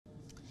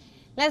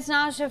Let's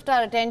now shift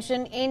our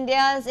attention.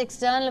 India's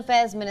External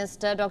Affairs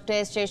Minister Dr.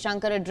 S.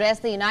 Jaishankar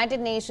addressed the United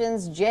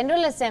Nations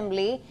General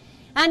Assembly,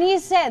 and he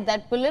said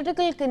that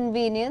political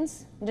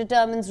convenience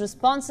determines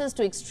responses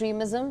to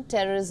extremism,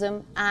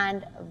 terrorism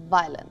and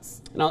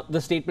violence. Now, the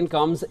statement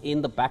comes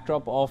in the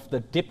backdrop of the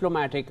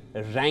diplomatic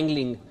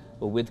wrangling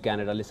with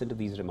Canada. Listen to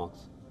these remarks.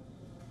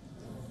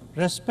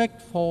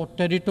 Respect for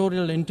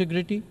territorial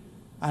integrity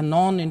and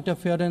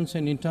non-interference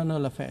in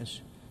internal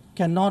affairs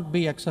cannot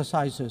be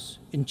exercises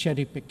in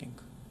cherry-picking.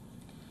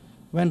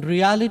 When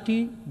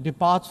reality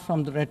departs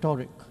from the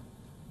rhetoric,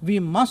 we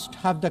must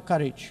have the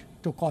courage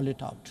to call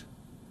it out.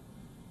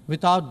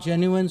 Without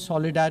genuine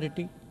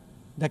solidarity,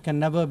 there can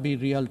never be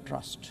real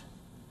trust.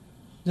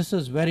 This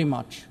is very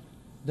much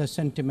the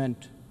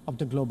sentiment of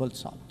the Global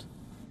South.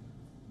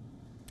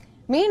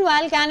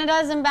 Meanwhile,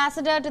 Canada's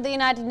ambassador to the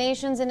United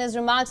Nations in his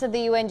remarks at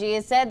the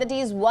UNGA said that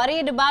he is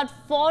worried about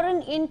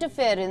foreign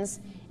interference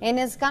in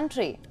his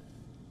country.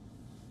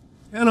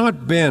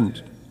 Cannot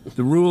bend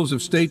the rules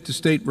of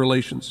state-to-state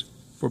relations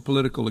for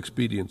political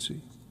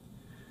expediency,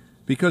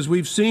 because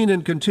we've seen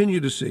and continue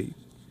to see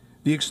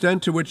the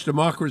extent to which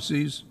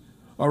democracies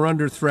are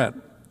under threat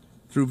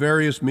through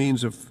various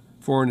means of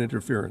foreign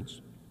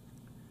interference.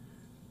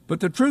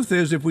 But the truth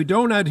is, if we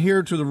don't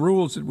adhere to the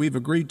rules that we've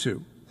agreed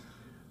to,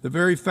 the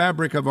very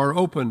fabric of our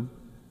open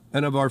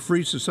and of our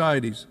free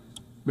societies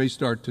may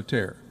start to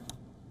tear.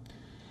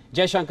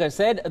 Jaishankar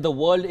said the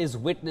world is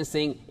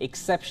witnessing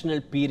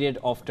exceptional period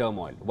of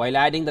turmoil, while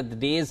adding that the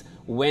days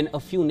when a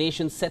few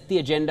nations set the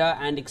agenda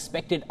and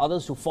expected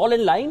others to fall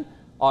in line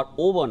are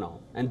over now,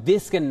 and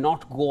this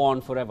cannot go on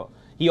forever.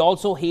 He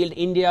also hailed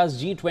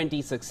India's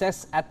G20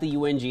 success at the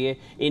UNGA.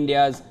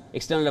 India's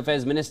External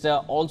Affairs Minister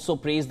also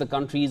praised the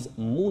country's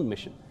moon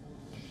mission.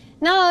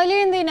 Now, earlier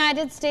in the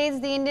United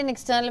States, the Indian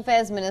External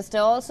Affairs Minister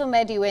also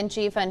met UN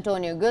Chief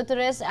Antonio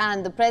Guterres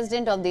and the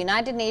President of the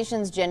United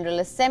Nations General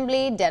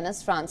Assembly,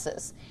 Dennis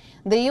Francis.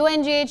 The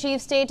UNGA chief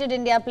stated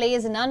India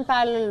plays an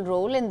unparalleled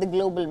role in the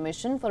global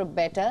mission for a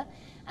better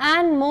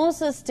and more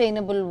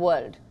sustainable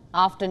world.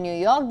 After New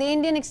York, the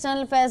Indian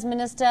External Affairs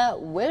Minister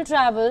will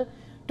travel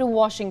to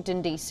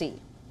Washington,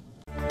 D.C.